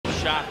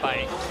shot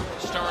by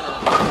Sterner.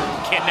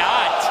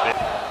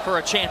 Cannot for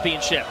a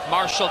championship.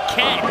 Marshall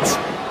Kent.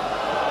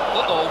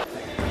 Uh-oh.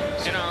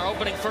 In our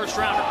opening first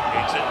rounder.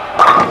 Hates it.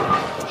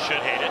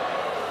 Should hate it.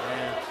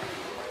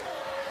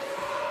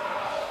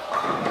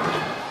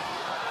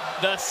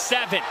 The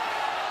 7.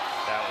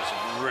 That was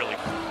really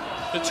cool.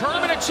 The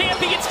Tournament of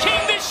Champions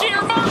king this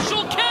year,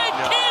 Marshall Kent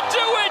can't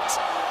do it!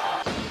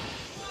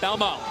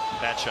 Belmo.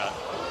 That shot.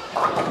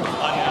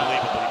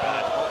 Unbelievably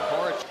bad.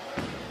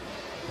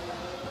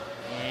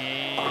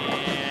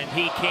 And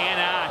he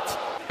cannot.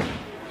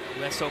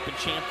 US Open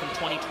champ from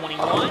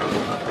 2021.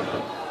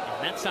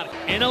 And that's not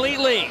an Elite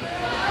League.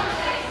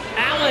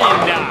 Allen.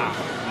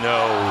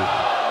 No.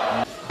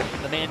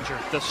 The manager,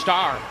 the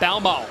star,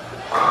 Belmo.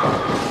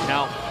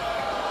 No.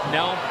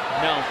 No.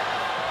 No.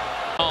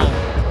 Oh,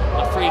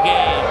 a free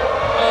game.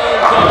 Oh,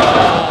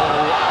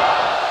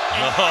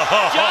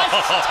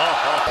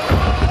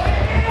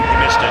 He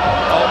missed it.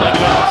 Oh my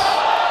goodness.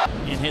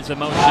 In his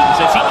emotions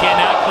as he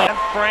cannot play.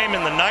 10th frame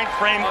in the 9th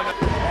frame.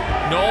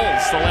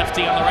 Knowles, the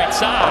lefty on the right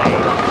side.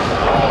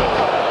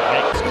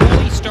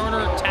 Cooley,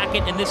 Sterner,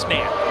 Tackett, and this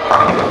man.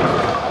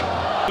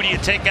 Who do you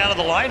take out of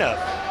the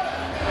lineup?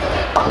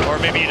 Or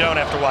maybe you don't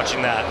after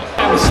watching that.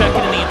 I was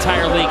second in the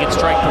entire league in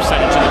strike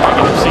percentage in the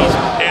regular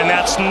season. And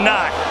that's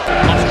not.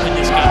 Must win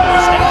this game with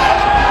a step back.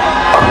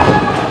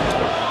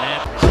 And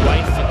that's his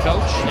wife, the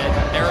coach at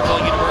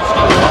Maryville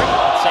University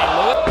in St.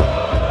 Louis.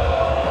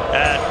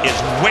 That is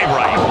way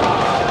right.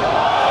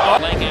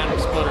 Leg Adam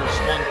splitters,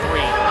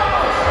 1-3.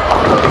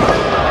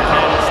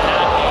 That is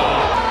not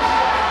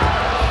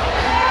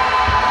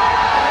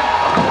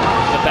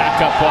the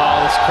backup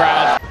ball, this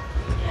crowd.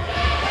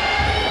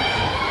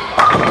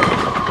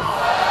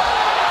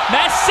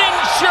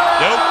 Messenger!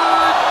 Nope.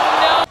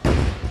 No.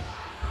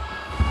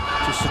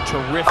 Just a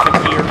terrific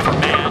year for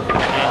Matt,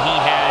 and he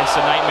has a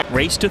nightmare.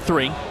 Race to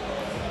 3.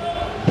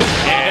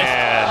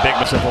 Yeah, big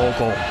miss.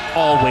 Vogel,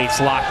 always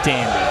locked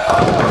in.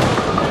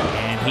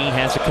 And he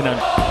has a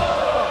conundrum.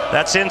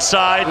 That's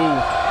inside.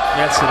 Ooh,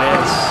 yes, it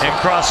is. And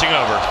crossing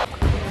over.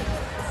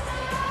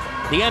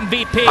 The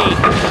MVP.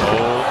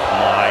 Oh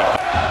my.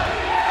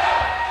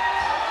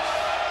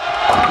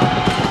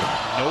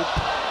 Nope.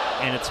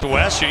 And it's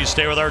West, or you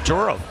stay with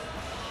Arturo.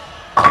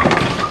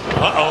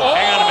 Uh-oh,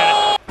 hang on a minute.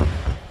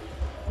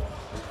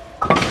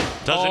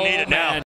 Doesn't need it now. Man.